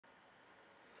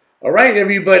All right,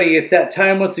 everybody, it's that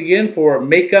time once again for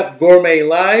Makeup Gourmet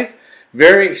Live.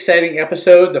 Very exciting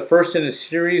episode, the first in a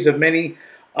series of many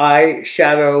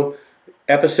eyeshadow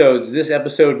episodes. This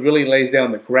episode really lays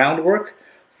down the groundwork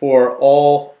for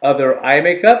all other eye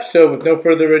makeup. So with no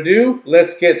further ado,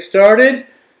 let's get started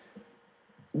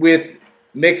with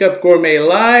Makeup Gourmet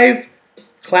Live,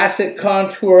 Classic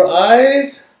Contour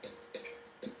Eyes.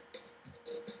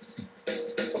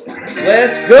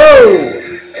 Let's go!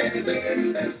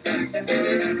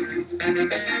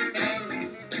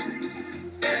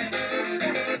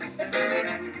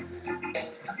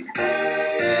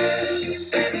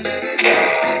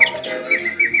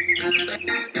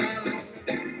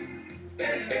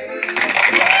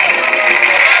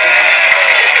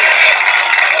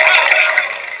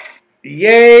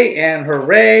 Yay and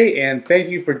hooray, and thank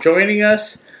you for joining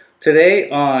us today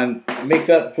on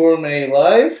Makeup Gourmet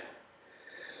Live.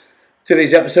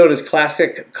 Today's episode is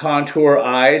Classic Contour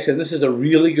Eyes, and this is a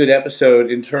really good episode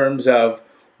in terms of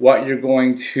what you're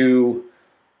going to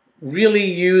really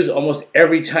use almost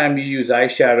every time you use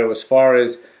eyeshadow as far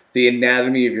as the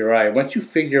anatomy of your eye. Once you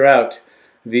figure out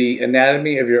the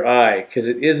anatomy of your eye, because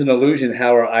it is an illusion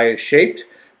how our eye is shaped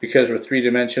because we're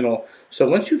three-dimensional. So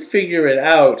once you figure it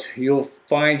out, you'll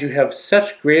find you have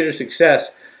such greater success,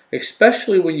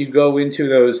 especially when you go into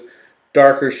those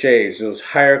darker shades, those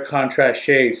higher contrast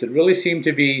shades that really seem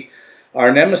to be our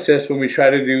nemesis when we try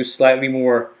to do slightly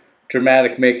more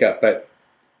dramatic makeup. But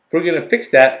we're going to fix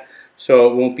that so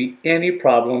it won't be any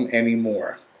problem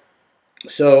anymore.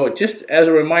 So just as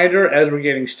a reminder, as we're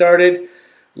getting started,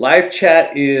 live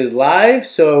chat is live.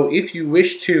 So if you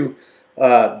wish to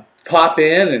pop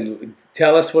in and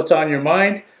tell us what's on your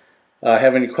mind,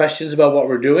 have any questions about what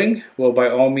we're doing, well, by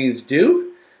all means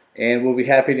do, and we'll be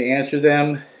happy to answer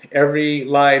them. Every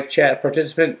live chat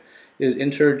participant is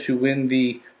entered to win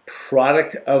the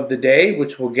product of the day,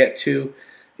 which we'll get to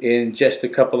in just a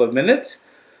couple of minutes.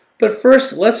 But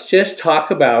first, let's just talk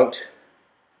about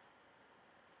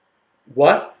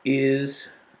what is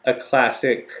a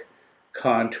classic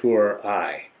contour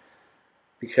eye,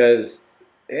 because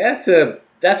that's a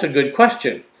good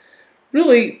question.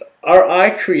 Really, our eye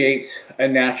creates a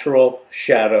natural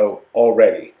shadow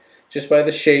already, just by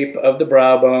the shape of the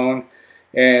brow bone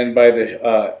and by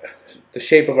the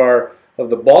shape of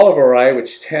the ball of our eye,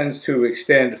 which tends to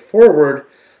extend forward.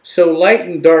 So light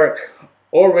and dark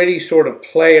already sort of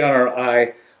play on our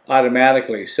eye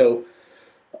automatically. So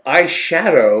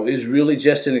eyeshadow is really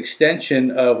just an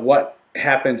extension of what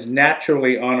happens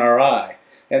naturally on our eye.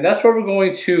 And that's what we're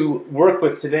going to work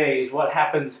with today, is what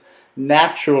happens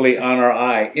naturally on our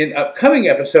eye. In upcoming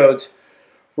episodes,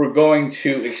 we're going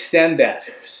to extend that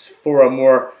for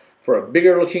a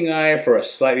bigger looking eye, for a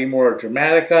slightly more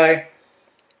dramatic eye.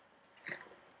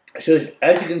 So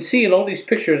as you can see in all these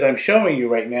pictures I'm showing you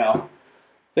right now,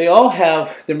 they all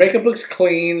have, their makeup looks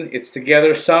clean, it's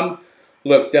together. Some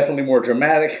look definitely more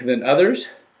dramatic than others,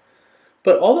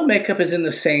 but all the makeup is in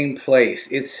the same place.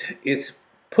 It's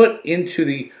put into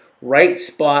the right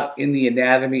spot in the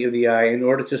anatomy of the eye in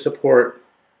order to support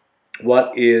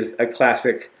what is a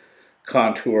classic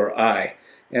contour eye.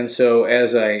 And so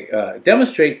as I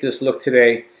demonstrate this look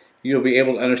today, you'll be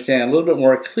able to understand a little bit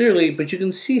more clearly, but you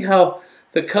can see how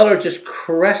the color just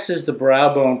caresses the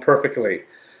brow bone perfectly.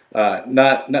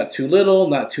 Not too little,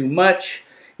 not too much.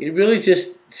 It really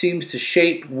just seems to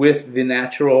shape with the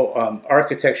natural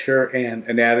architecture and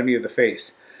anatomy of the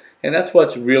face. And that's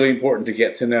what's really important to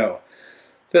get to know.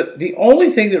 The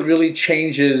only thing that really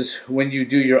changes when you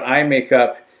do your eye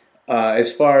makeup,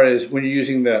 as far as when you're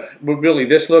using really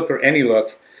this look or any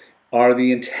look, are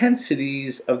the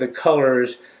intensities of the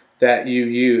colors that you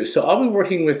use. So I'll be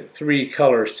working with 3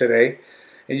 colors today.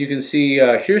 And you can see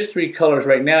here's 3 colors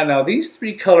right now. Now these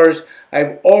 3 colors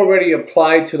I've already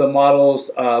applied to the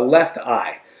model's left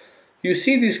eye. You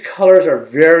see these colors are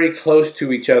very close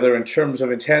to each other in terms of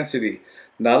intensity.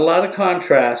 Not a lot of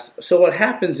contrast. So what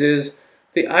happens is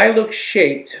the eye looks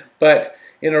shaped, but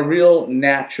in a real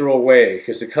natural way,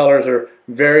 because the colors are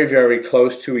very, very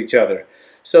close to each other.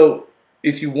 So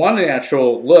if you want a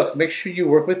natural look, make sure you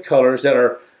work with colors that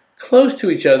are close to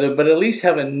each other, but at least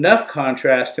have enough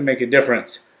contrast to make a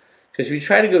difference. Because if you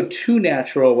try to go too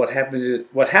natural, what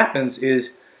happens is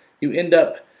you end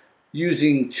up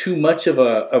using too much of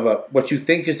a what you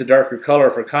think is the darker color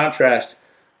for contrast,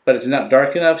 but it's not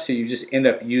dark enough, so you just end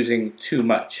up using too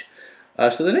much.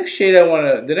 So the next set I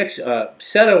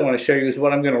want to show you is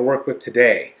what I'm going to work with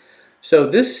today. So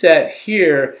this set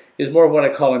here is more of what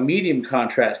I call a medium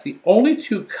contrast. The only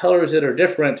 2 colors that are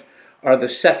different are the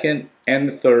second and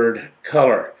the third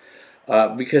color.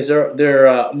 Because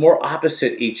they're more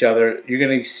opposite each other. You're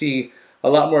going to see a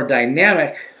lot more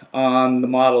dynamic on the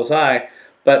model's eye,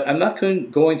 but I'm not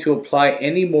going to apply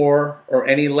any more or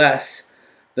any less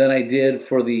than I did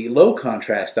for the low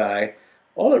contrast eye.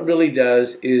 All it really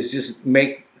does is just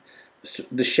make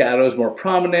the shadows more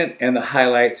prominent and the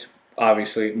highlights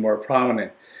obviously more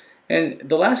prominent. And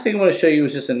the last thing I want to show you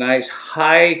is just a nice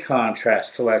high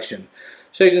contrast collection.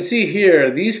 So you can see here,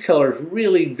 these colors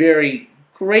really vary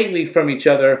greatly from each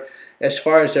other as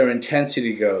far as their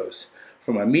intensity goes.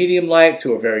 From a medium light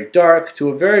to a very dark to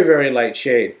a very, very light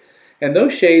shade. And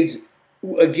those shades,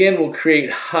 again, will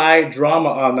create high drama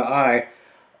on the eye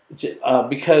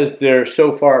because they're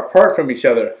so far apart from each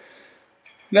other.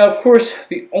 Now, of course,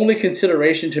 the only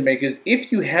consideration to make is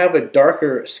if you have a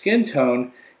darker skin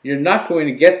tone, you're not going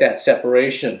to get that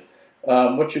separation.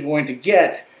 What you're going to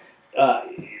get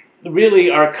really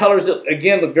are colors that,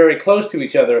 again, look very close to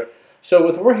each other. So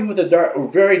with working with a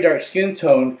very dark skin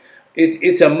tone,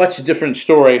 it's a much different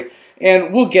story.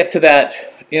 And we'll get to that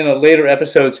in a later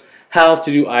episodes, how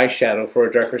to do eyeshadow for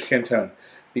a darker skin tone,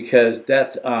 because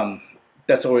that's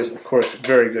always, of course,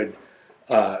 very good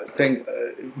things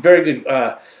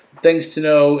to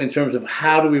know in terms of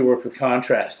how do we work with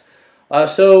contrast.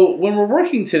 So when we're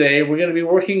working today, we're going to be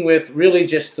working with really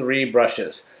just 3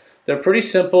 brushes. They're pretty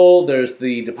simple. There's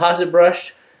the deposit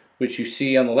brush, which you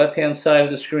see on the left-hand side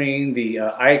of the screen, the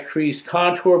eye crease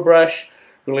contour brush,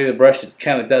 really the brush that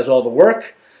kind of does all the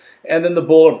work, and then the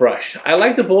bullet brush. I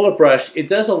like the bullet brush. It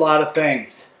does a lot of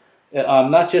things,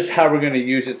 not just how we're going to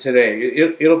use it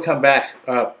today. It'll come back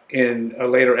in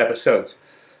later episodes.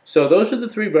 So those are the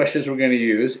 3 brushes we're going to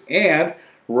use, and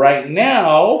right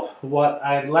now what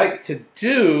I'd like to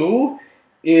do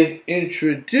is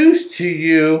introduce to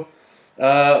you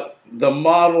the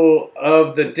model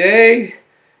of the day.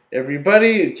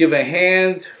 Everybody give a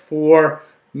hand for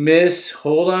Miss,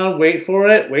 hold on, wait for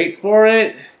it,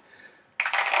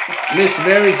 Miss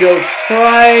Mary Jo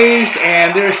Price,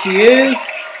 and there she is.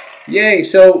 Yay.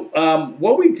 So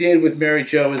what we did with Mary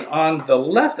Jo is on the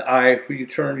left eye, if you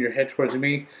turn your head towards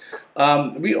me,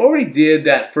 we already did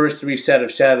that first 3 set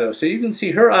of shadows. So you can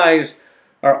see her eyes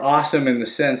are awesome in the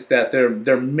sense that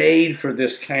they're made for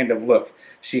this kind of look.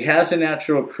 She has a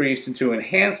natural crease, and to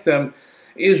enhance them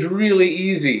is really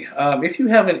easy. If you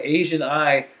have an Asian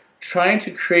eye, trying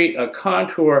to create a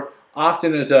contour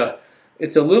often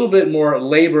it's a little bit more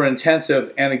labor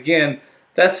intensive, and again,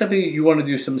 that's something you want to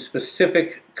do some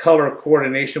specific color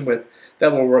coordination with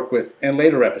that we'll work with in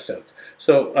later episodes.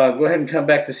 So go ahead and come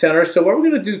back to center. So what we're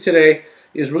going to do today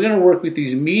is we're going to work with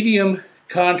these medium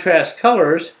contrast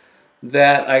colors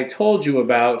that I told you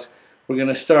about. We're going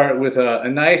to start with a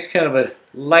nice kind of a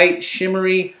light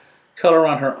shimmery color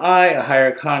on her eye, a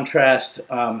higher contrast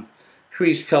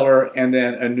crease color, and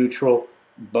then a neutral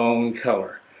bone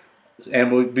color.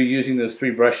 And we'll be using those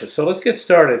 3 brushes. So let's get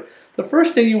started. The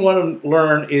first thing you want to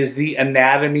learn is the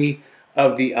anatomy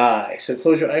of the eye. So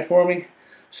close your eye for me.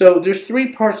 So there's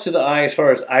 3 parts to the eye as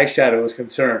far as eyeshadow is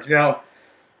concerned. Now,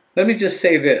 let me just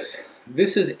say this.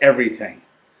 This is everything.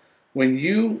 When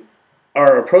you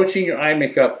are approaching your eye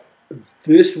makeup,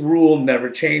 this rule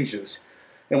never changes.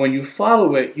 And when you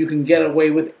follow it, you can get away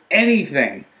with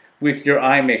anything with your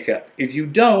eye makeup. If you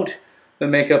don't, the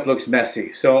makeup looks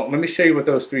messy. So let me show you what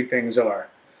those 3 things are.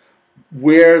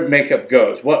 Where makeup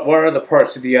goes. What are the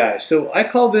parts of the eye? So I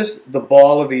call this the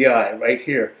ball of the eye right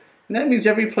here. And that means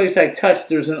every place I touch,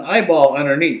 there's an eyeball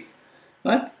underneath.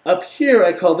 Up here,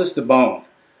 I call this the bone.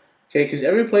 Okay, because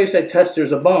every place I touch,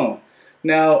 there's a bone.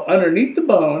 Now, underneath the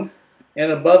bone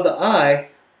and above the eye,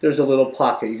 there's a little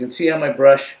pocket. You can see how my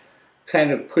brush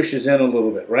kind of pushes in a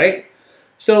little bit, right?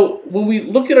 So when we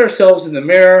look at ourselves in the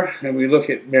mirror and we look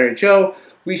at Mary Jo,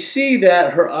 we see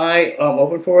that her eye,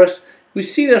 open for us, we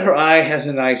see that her eye has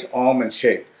a nice almond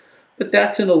shape. But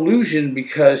that's an illusion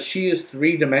because she is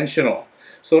 3-dimensional.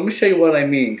 So let me show you what I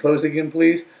mean. Close again,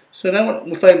 please. So now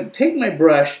if I take my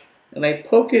brush and I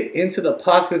poke it into the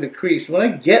pocket of the crease, when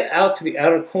I get out to the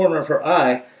outer corner of her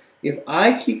eye, if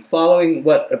I keep following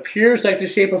what appears like the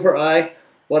shape of her eye,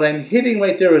 what I'm hitting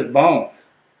right there is bone.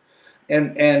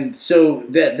 And so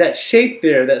that shape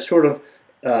there, that sort of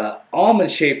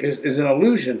almond shape is an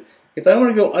illusion. If I want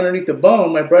to go underneath the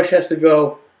bone, my brush has to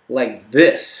go like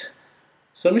this.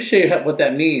 So let me show you what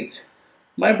that means.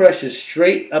 My brush is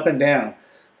straight up and down.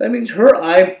 That means her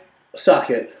eye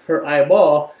socket, her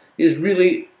eyeball, is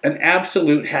really an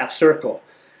absolute half circle.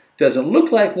 Doesn't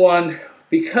look like one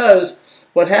because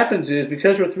what happens is,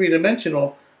 because we're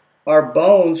 3-dimensional, our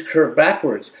bones curve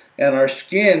backwards and our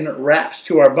skin wraps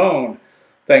to our bone,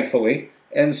 thankfully.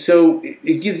 And so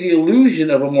it gives the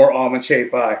illusion of a more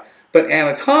almond-shaped eye. But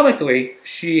anatomically,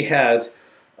 she has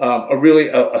really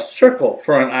a circle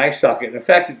for an eye socket. In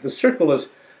fact, the circle is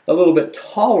a little bit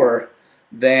taller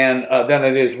than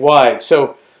it is wide.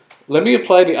 So let me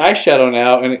apply the eyeshadow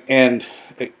now and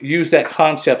use that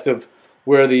concept of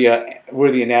where the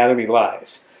anatomy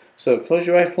lies. So close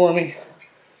your eye for me.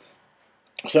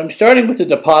 So I'm starting with the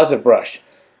deposit brush.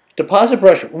 Deposit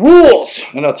brush rules,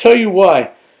 and I'll tell you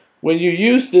why. When you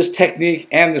use this technique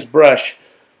and this brush,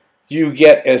 you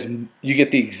get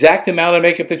the exact amount of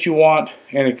makeup that you want,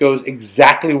 and it goes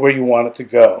exactly where you want it to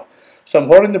go. So I'm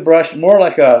holding the brush more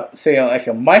like like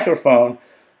a microphone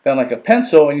than like a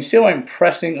pencil, and you see how I'm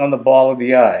pressing on the ball of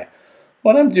the eye.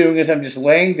 What I'm doing is I'm just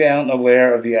laying down a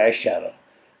layer of the eyeshadow,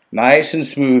 nice and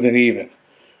smooth and even.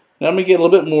 Now I'm going to get a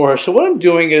little bit more. So what I'm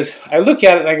doing is I look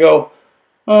at it and I go,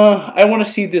 I want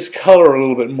to see this color a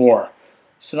little bit more.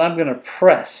 So now I'm going to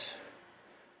press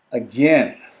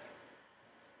again.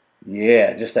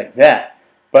 Yeah, just like that.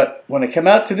 But when I come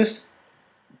out to this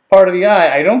part of the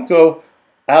eye, I don't go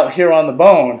out here on the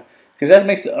bone, because that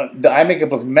makes the eye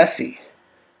makeup look messy.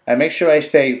 I make sure I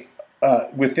stay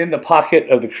within the pocket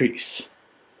of the crease.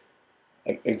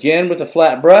 Again with a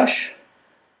flat brush,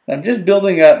 I'm just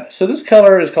building up. So this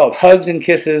color is called Hugs and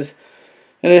Kisses,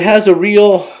 and it has a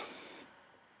real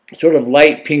sort of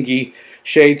light pinky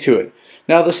shade to it.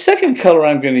 Now the second color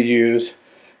I'm going to use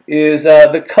is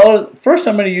the color. First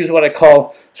I'm going to use what I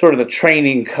call sort of the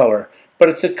training color, but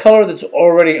it's a color that's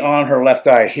already on her left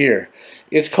eye here.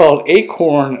 It's called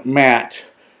Acorn Matte.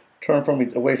 Turn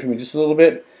away from me just a little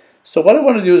bit. So what I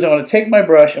want to do is I want to take my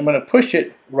brush, I'm going to push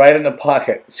it right in the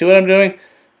pocket. See what I'm doing?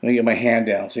 Let me get my hand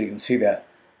down so you can see that.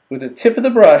 With the tip of the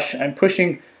brush, I'm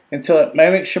pushing until I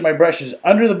make sure my brush is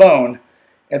under the bone,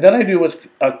 and then I do what's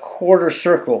a quarter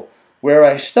circle. Where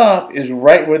I stop is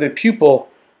right where the pupil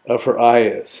of her eye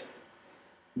is.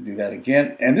 Do that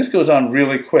again, and this goes on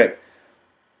really quick.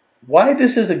 Why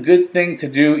this is a good thing to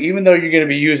do, even though you're going to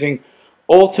be using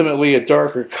ultimately a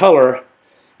darker color,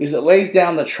 is it lays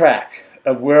down the track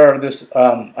of where this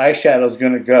eyeshadow is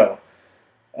going to go.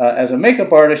 As a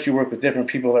makeup artist, you work with different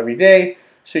people every day,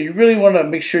 so you really want to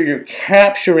make sure you're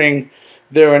capturing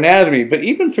their anatomy. But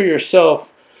even for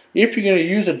yourself, if you're going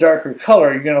to use a darker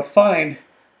color, you're going to find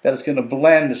that it's going to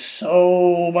blend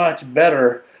so much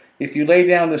better if you lay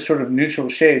down this sort of neutral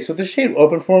shade. So the shade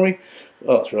open for me.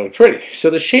 Oh, it's really pretty. So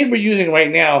the shade we're using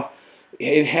right now,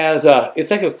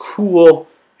 it's like a cool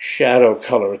shadow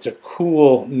color. It's a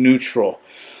cool neutral.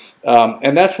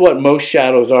 And that's what most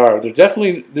shadows are. There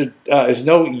is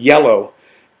no yellow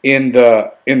in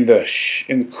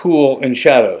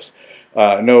shadows.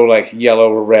 No like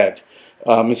yellow or red.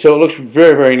 And so it looks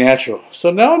very, very natural. So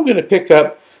now I'm going to pick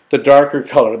up the darker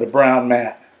color, the brown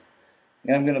matte,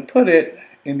 and I'm going to put it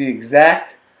in the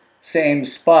exact same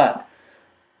spot.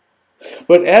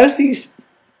 But as these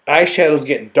eyeshadows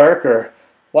get darker,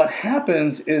 what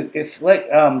happens is it's like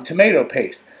tomato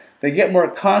paste. They get more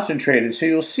concentrated. So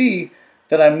you'll see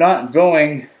that I'm not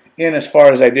going in as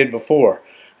far as I did before.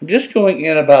 I'm just going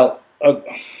in about an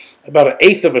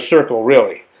eighth of a circle,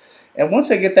 really. And once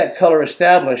I get that color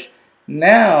established,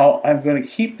 now I'm going to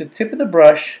keep the tip of the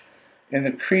brush in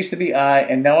the crease of the eye,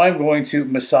 and now I'm going to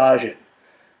massage it.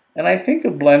 And I think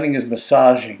of blending as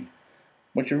massaging.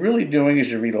 What you're really doing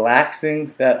is you're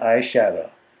relaxing that eyeshadow.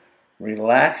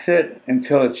 Relax it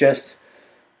until it just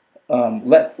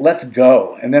lets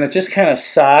go. And then it just kind of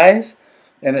sighs,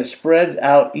 and it spreads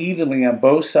out evenly on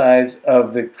both sides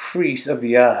of the crease of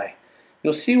the eye.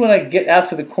 You'll see when I get out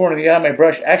to the corner of the eye, my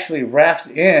brush actually wraps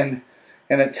in,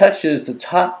 and it touches the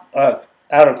top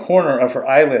outer corner of her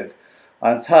eyelid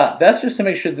on top. That's just to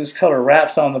make sure this color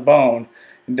wraps on the bone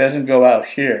and doesn't go out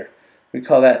here. We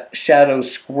call that shadow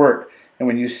squirt. And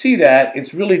when you see that,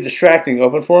 it's really distracting.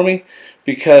 Open for me,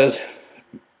 because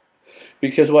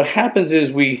what happens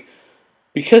is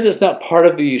because it's not part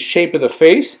of the shape of the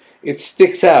face, it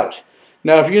sticks out.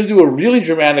 Now, if you're going to do a really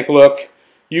dramatic look,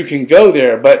 you can go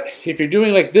there. But if you're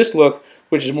doing like this look,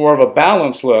 which is more of a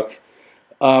balanced look,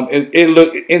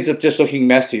 it ends up just looking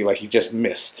messy, like you just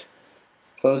missed.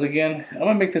 Close again. I'm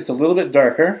going to make this a little bit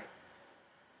darker.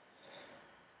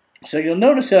 So you'll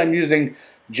notice that I'm using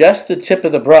just the tip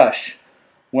of the brush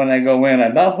when I go in.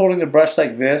 I'm not holding the brush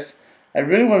like this. I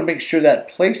really want to make sure that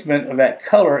placement of that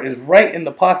color is right in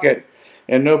the pocket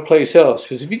and no place else.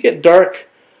 Because if you get dark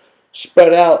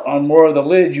spread out on more of the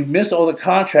lid, you miss all the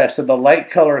contrast of the light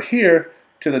color here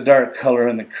to the dark color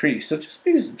in the crease. So just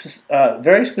be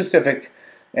very specific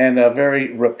and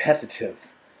very repetitive.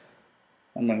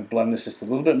 I'm going to blend this just a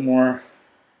little bit more.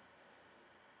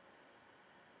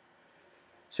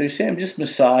 So you see I'm just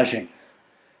massaging,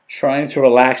 trying to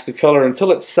relax the color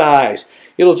until it sighs.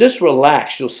 It'll just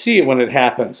relax. You'll see it when it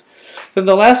happens. Then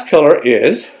the last color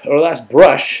is, or last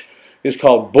brush, is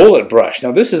called Bullet Brush.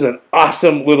 Now this is an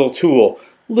awesome little tool.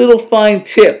 Little fine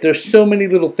tip. There's so many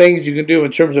little things you can do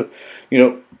in terms of,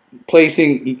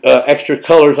 placing extra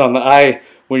colors on the eye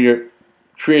when you're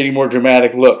creating more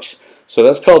dramatic looks. So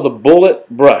that's called the Bullet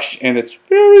Brush, and it's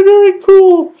very, very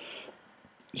cool.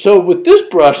 So with this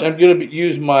brush, I'm going to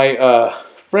use my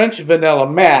French Vanilla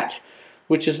Matte,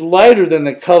 which is lighter than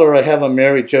the color I have on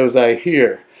Mary Jo's eye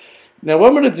here. Now what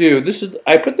I'm going to do,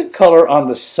 I put the color on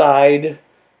the side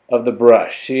of the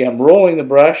brush. See, I'm rolling the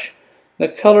brush. The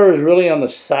color is really on the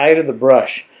side of the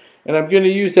brush. And I'm going to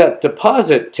use that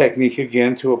deposit technique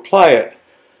again to apply it.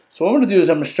 So what I'm going to do is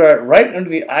I'm going to start right under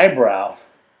the eyebrow.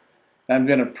 I'm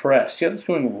going to press. See how it's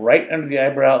going right under the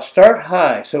eyebrow? Start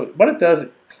high. So what it does,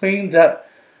 it cleans up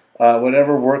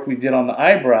whatever work we did on the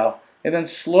eyebrow. And then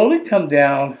slowly come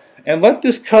down and let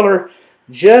this color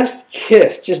just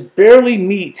kiss, just barely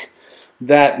meet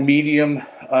that medium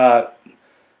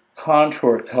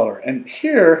contour color. And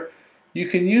here, you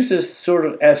can use this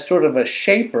as sort of a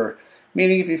shaper,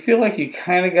 meaning if you feel like you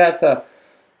kind of got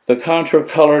the contour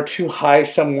color too high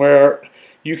somewhere,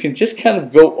 you can just kind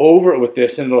of go over it with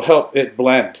this and it'll help it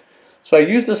blend. So I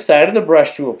use the side of the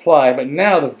brush to apply, but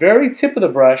now the very tip of the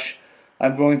brush,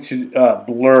 I'm going to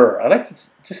blur. I like to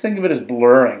just think of it as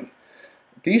blurring.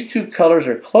 These two colors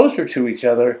are closer to each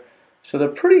other, so they're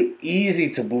pretty easy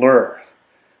to blur.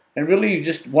 And really you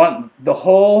just want the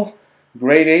whole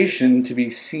gradation to be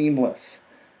seamless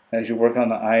as you work on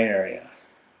the eye area.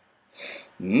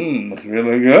 Looks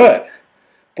really good.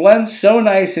 Blends so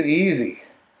nice and easy.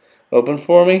 Open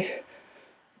for me.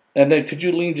 And then could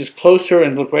you lean just closer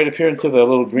and look right up here into the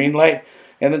little green light,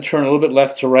 and then turn a little bit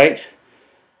left to right.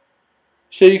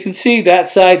 So you can see that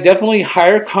side, definitely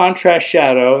higher contrast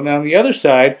shadow. And on the other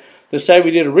side, the side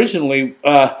we did originally,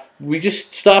 we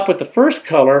just stop with the first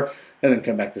color and then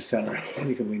come back to center.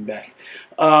 You can lean back.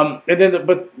 But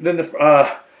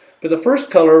the first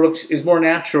color is more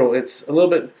natural. It's a little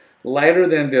bit lighter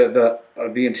than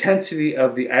the intensity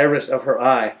of the iris of her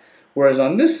eye. Whereas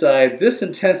on this side, this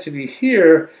intensity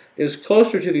here is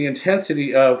closer to the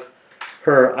intensity of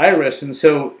her iris, and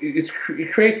so it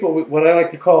creates what I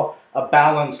like to call a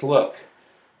balanced look,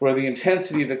 where the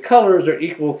intensity of the colors are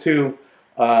equal to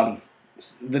the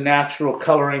natural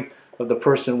coloring of the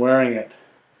person wearing it.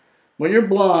 When you're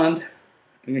blonde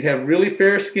and you have really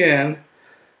fair skin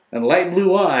and light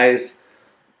blue eyes,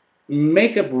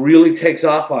 makeup really takes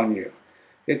off on you.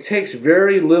 It takes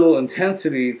very little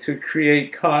intensity to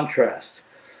create contrast.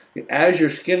 As your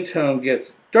skin tone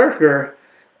gets darker,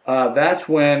 that's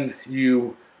when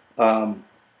you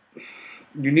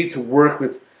need to work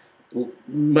with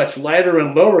much lighter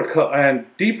and lower and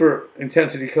deeper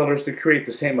intensity colors to create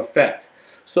the same effect.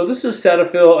 So this is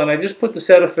Cetaphil, and I just put the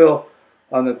Cetaphil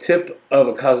on the tip of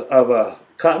a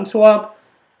cotton swab.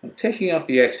 I'm taking off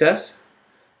the excess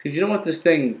because you don't want this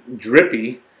thing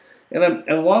drippy. And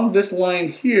along this line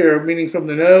here, meaning from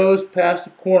the nose past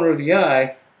the corner of the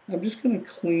eye, I'm just going to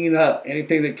clean up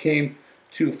anything that came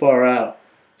too far out.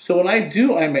 So when I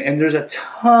do and there's a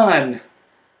ton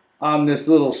on this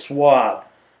little swab.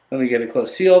 Let me get it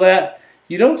close. See all that?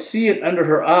 You don't see it under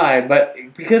her eye, but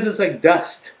because it's like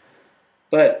dust.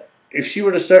 But if she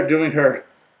were to start doing her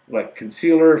like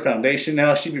concealer, foundation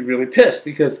now, she'd be really pissed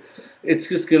because it's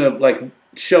just going to like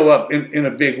show up in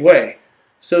a big way.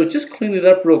 So just clean it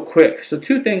up real quick. So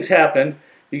two things happen.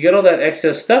 You get all that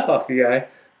excess stuff off the eye,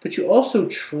 but you also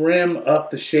trim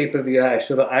up the shape of the eye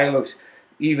so the eye looks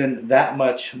even that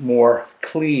much more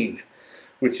clean,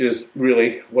 which is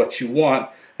really what you want,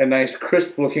 a nice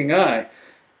crisp looking eye.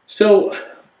 So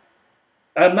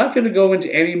I'm not going to go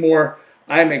into any more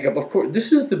eye makeup. Of course,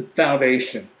 this is the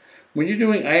foundation. When you're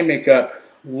doing eye makeup,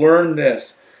 learn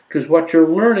this, because what you're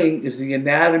learning is the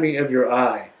anatomy of your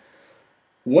eye.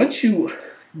 Once you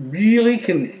really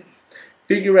can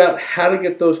figure out how to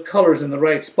get those colors in the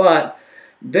right spot,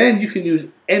 then you can use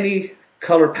any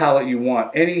color palette you want,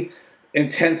 any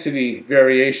intensity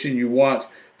variation you want,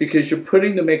 because you're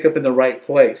putting the makeup in the right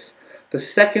place. The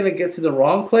second it gets in the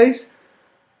wrong place,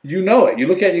 you know it. You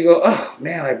look at it and you go, oh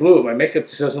man, I blew it. My makeup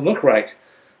just doesn't look right.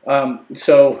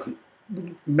 So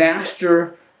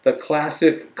master the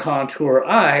classic contour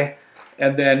eye,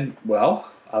 and then,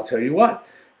 well, I'll tell you what,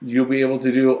 you'll be able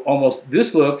to do almost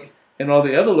this look and all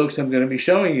the other looks I'm going to be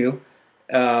showing you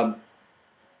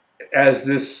as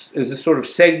this sort of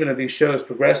segment of these shows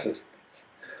progresses.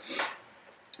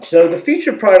 So the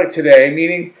featured product today,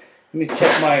 meaning, let me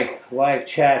check my live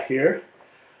chat here.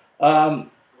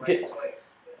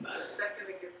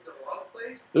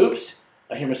 Oops,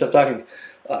 I hear myself talking.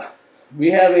 We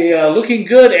have a looking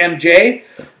good MJ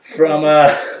from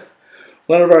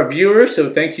one of our viewers.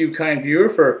 So thank you, kind viewer,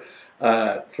 for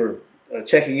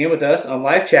checking in with us on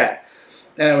live chat.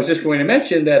 And I was just going to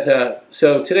mention that,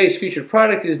 so today's featured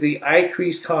product is the Eye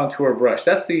Crease Contour Brush.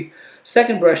 That's the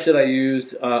second brush that I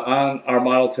used on our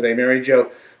model today, Mary Jo,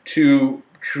 to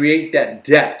create that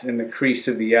depth in the crease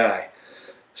of the eye.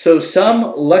 So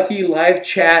some lucky live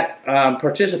chat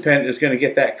participant is going to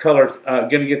get that color,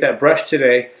 going to get that brush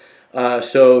today.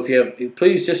 So if you have,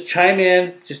 please just chime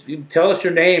in, just tell us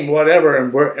your name, whatever,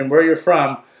 and where you're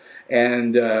from,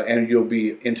 and you'll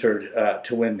be entered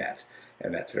to win that.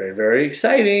 And that's very, very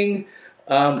exciting.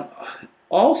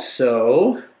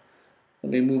 Also,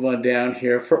 let me move on down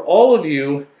here. For all of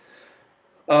you,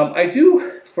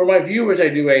 for my viewers, I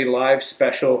do a live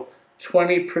special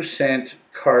 20%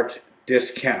 cart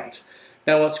discount.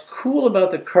 Now, what's cool about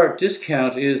the cart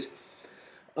discount is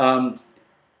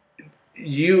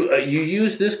you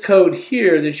use this code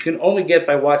here that you can only get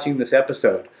by watching this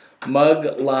episode,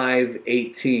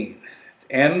 MugLive18.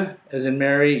 M as in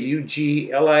Mary,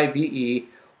 UGLIVE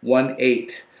 18,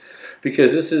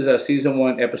 because this is season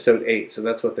 1, episode 8, so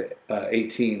that's what the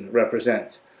 18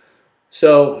 represents.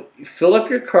 So fill up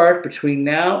your cart between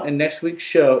now and next week's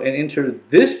show and enter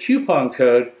this coupon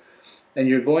code, and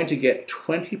you're going to get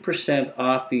 20%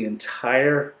 off the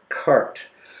entire cart.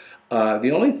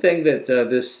 The only thing that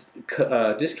this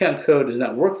discount code does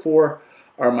not work for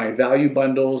are my value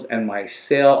bundles and my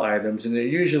sale items, and they're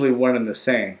usually one and the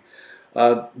same.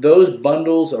 Those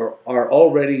bundles are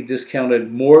already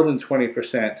discounted more than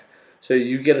 20%, so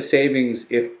you get a savings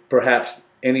if perhaps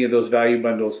any of those value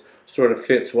bundles sort of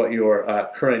fits what your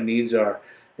current needs are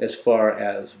as far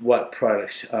as what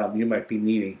products you might be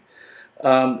needing.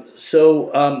 When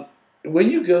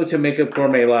you go to Makeup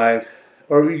Gourmet Live,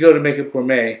 or you go to Makeup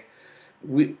Gourmet,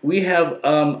 we have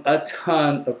a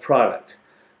ton of product.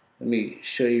 Let me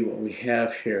show you what we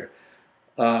have here.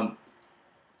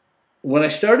 When I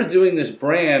started doing this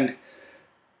brand,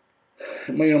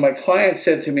 my client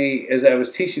said to me as I was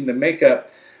teaching the makeup,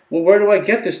 well, where do I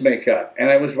get this makeup?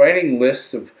 And I was writing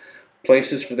lists of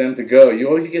places for them to go.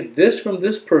 You get this from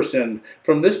this person,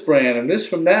 from this brand, and this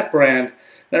from that brand.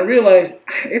 And I realized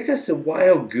it's just a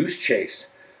wild goose chase.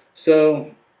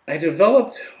 So I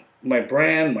developed my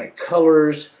brand, my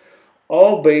colors,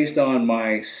 all based on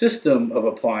my system of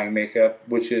applying makeup,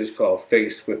 which is called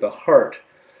Face with a Heart.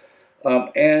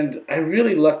 And I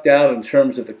really lucked out in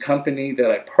terms of the company that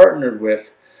I partnered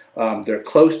with. They're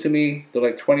close to me. They're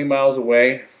like 20 miles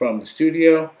away from the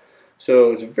studio.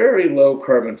 So it's a very low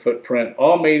carbon footprint,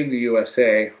 all made in the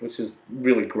USA, which is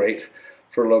really great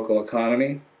for local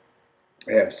economy.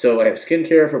 I have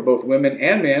skincare for both women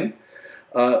and men.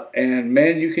 And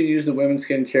men, you can use the women's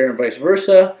skincare and vice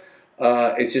versa.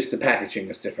 It's just the packaging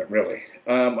is different, really.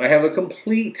 I have a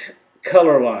complete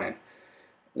color line.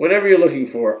 Whatever you're looking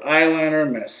for, eyeliner,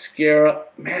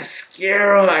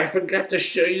 mascara, I forgot to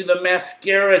show you the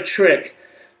mascara trick.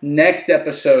 Next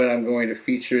episode, I'm going to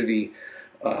feature the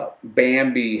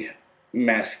Bambi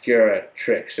mascara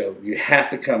trick, so you have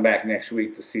to come back next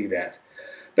week to see that.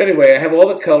 But anyway, I have all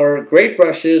the color, great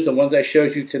brushes, the ones I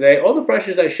showed you today. All the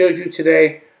brushes I showed you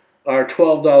today are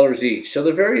 $12 each, so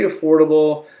they're very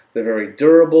affordable, they're very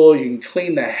durable, you can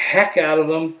clean the heck out of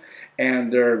them, and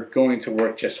they're going to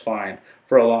work just fine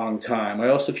for a long time. I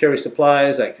also carry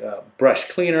supplies like brush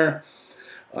cleaner,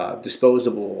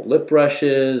 disposable lip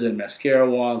brushes, and mascara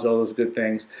wands, all those good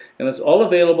things. And it's all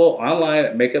available online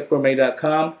at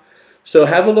makeupgourmet.com. So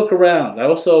have a look around. I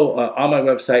also, on my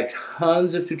website,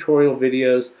 tons of tutorial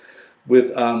videos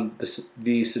with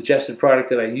the suggested product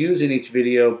that I use in each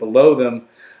video below them.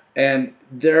 And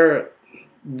they're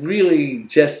really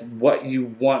just what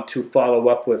you want to follow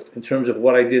up with in terms of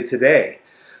what I did today.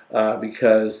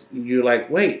 Because you're like,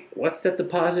 wait, what's that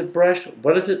deposit brush?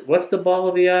 What is it? What's the ball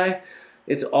of the eye?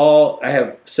 It's all, I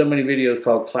have so many videos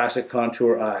called Classic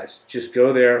Contour Eyes. Just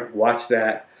go there, watch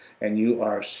that, and you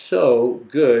are so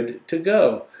good to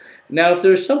go. Now, if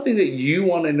there's something that you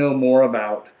want to know more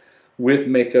about with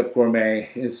Makeup Gourmet,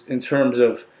 is in terms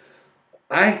of,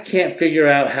 I can't figure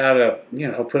out how to,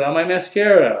 put on my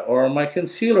mascara, or my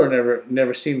concealer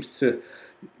never seems to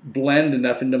blend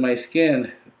enough into my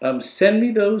skin. Send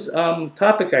me those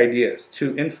topic ideas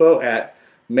to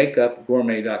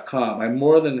info@makeupgourmet.com. I'm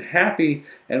more than happy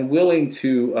and willing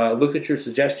to look at your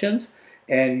suggestions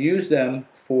and use them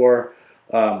for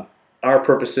our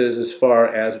purposes as far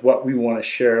as what we want to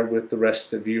share with the rest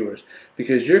of the viewers.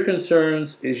 Because your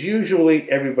concerns is usually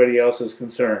everybody else's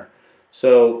concern.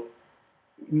 So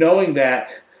knowing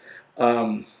that,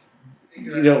 no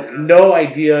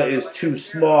idea is too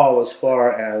small as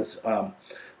far as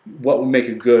what would make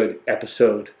a good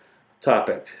episode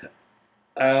topic.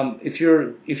 If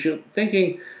you're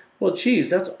thinking, well, geez,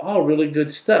 that's all really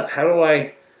good stuff. How do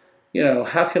I you know,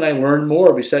 how can I learn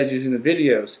more besides using the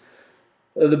videos?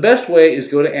 The best way is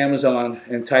go to Amazon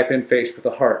and type in Face with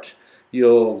a Heart.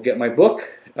 You'll get my book.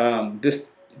 In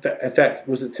fact,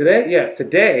 was it today? Yeah,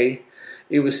 today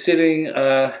it was sitting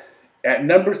at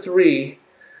number 3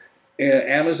 in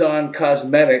Amazon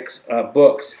Cosmetics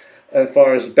books as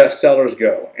far as bestsellers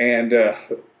go. And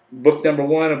book number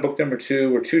 1 and book number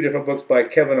 2 were 2 different books by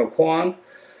Kevin O'Quan,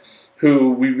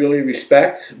 who we really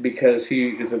respect because he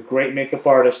is a great makeup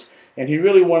artist, and he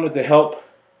really wanted to help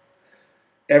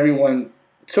everyone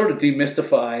sort of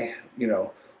demystify, you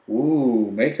know,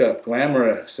 ooh, makeup,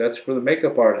 glamorous, that's for the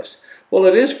makeup artists. Well,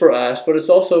 it is for us, but it's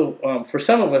also for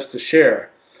some of us to share.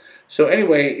 So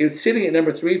anyway, it's sitting at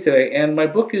number 3 today, and my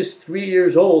book is 3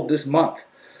 years old this month.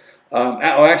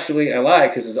 Actually, I lied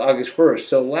because it's August 1st.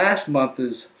 So last month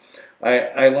is,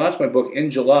 I launched my book in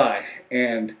July,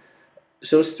 and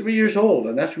so it's 3 years old,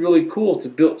 and that's really cool to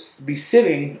be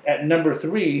sitting at number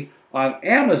 3 on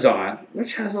Amazon,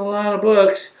 which has a lot of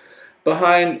books,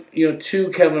 behind, you know, 2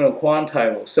 Kevin O'Quan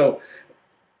titles. So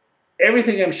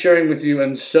everything I'm sharing with you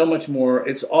and so much more,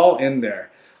 it's all in there.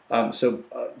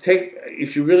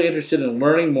 If you're really interested in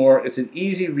learning more, it's an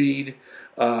easy read.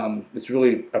 It's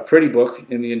really a pretty book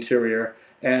in the interior,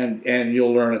 and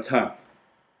you'll learn a ton.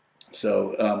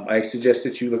 So I suggest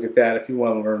that you look at that if you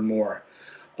want to learn more.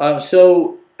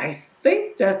 So I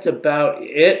think that's about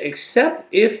it,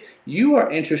 except if you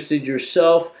are interested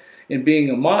yourself in being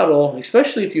a model,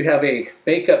 especially if you have a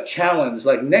makeup challenge.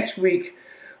 Like next week,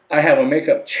 I have a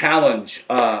makeup challenge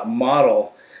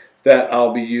model that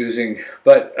I'll be using.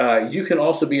 But you can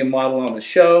also be a model on the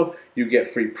show. You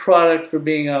get free product for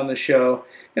being on the show.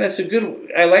 And it's a good,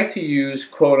 I like to use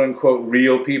quote-unquote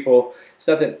real people. It's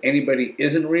not that anybody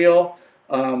isn't real,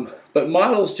 but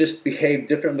models just behave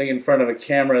differently in front of a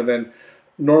camera than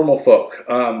normal folk.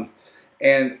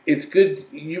 And it's good,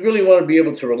 you really want to be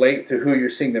able to relate to who you're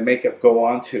seeing the makeup go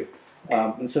on to.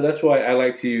 And so that's why I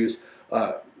like to use,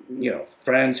 you know,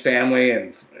 friends, family,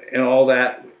 and all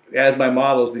that as my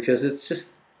models, because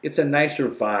it's a nicer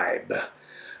vibe.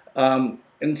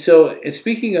 And so,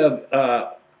 speaking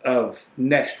of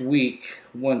next week,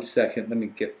 one second, let me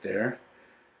get there.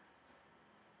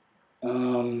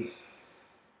 One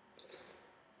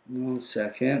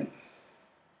second.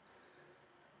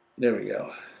 There we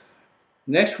go.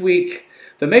 Next week,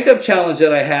 the makeup challenge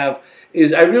that I have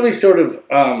is, I really sort of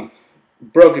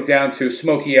broke it down to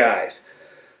smoky eyes.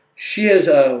 She has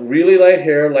really light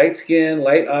hair, light skin,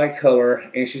 light eye color,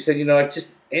 and she said, you know,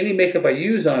 any makeup I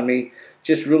use on me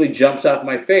just really jumps off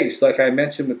my face. Like I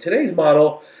mentioned with today's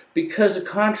model, because the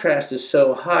contrast is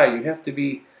so high, you have to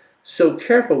be so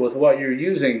careful with what you're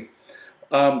using.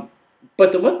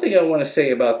 But the one thing I want to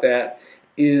say about that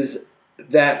is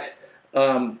that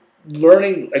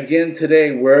learning again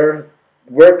today where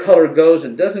color goes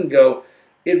and doesn't go,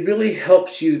 it really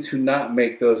helps you to not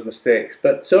make those mistakes.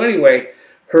 But so anyway,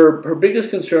 her biggest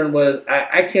concern was,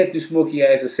 I can't do smoky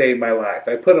eyes to save my life.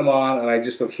 I put them on and I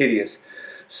just look hideous.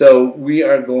 So we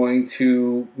are going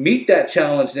to meet that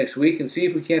challenge next week and see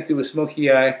if we can't do a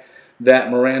smoky eye that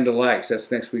Miranda likes.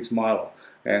 That's next week's model.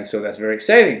 And so that's very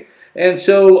exciting. And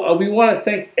so we want to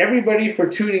thank everybody for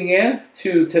tuning in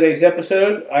to today's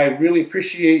episode. I really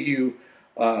appreciate you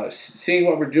seeing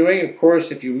what we're doing. Of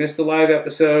course, if you missed the live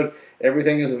episode,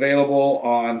 everything is available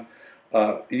on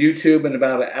YouTube in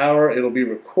about an hour. It'll be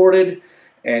recorded,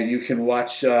 and you can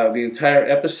watch the entire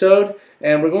episode.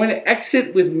 And we're going to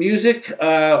exit with music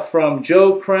from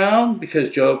Joe Crown, because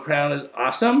Joe Crown is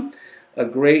awesome, a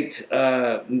great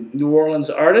New Orleans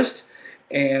artist.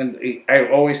 And I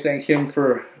always thank him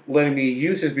for letting me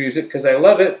use his music because I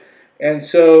love it. And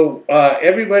so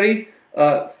everybody,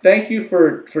 thank you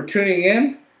for tuning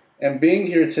in and being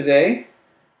here today.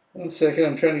 One second,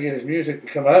 I'm trying to get his music to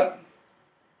come up.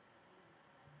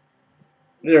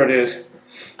 There it is.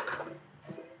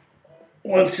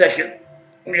 One second.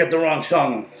 We got the wrong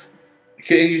song.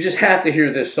 Okay, you just have to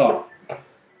hear this song.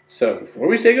 So before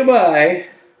we say goodbye,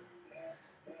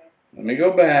 let me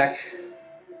go back.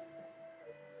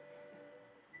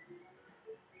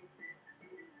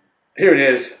 Here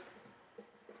it is.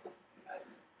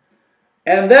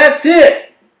 And that's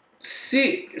it.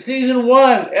 Season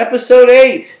 1, Episode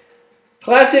 8.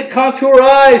 Classic Contour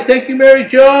Eyes. Thank you, Mary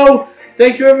Jo.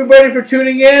 Thank you, everybody, for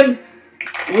tuning in.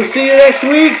 We'll see you next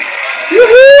week.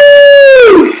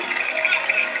 Woohoo!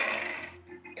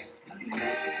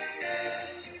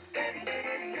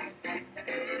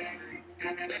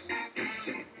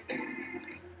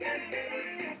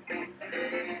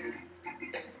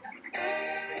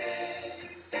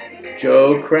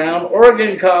 Joe Crown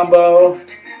Organ Combo.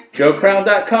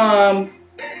 JoeCrown.com.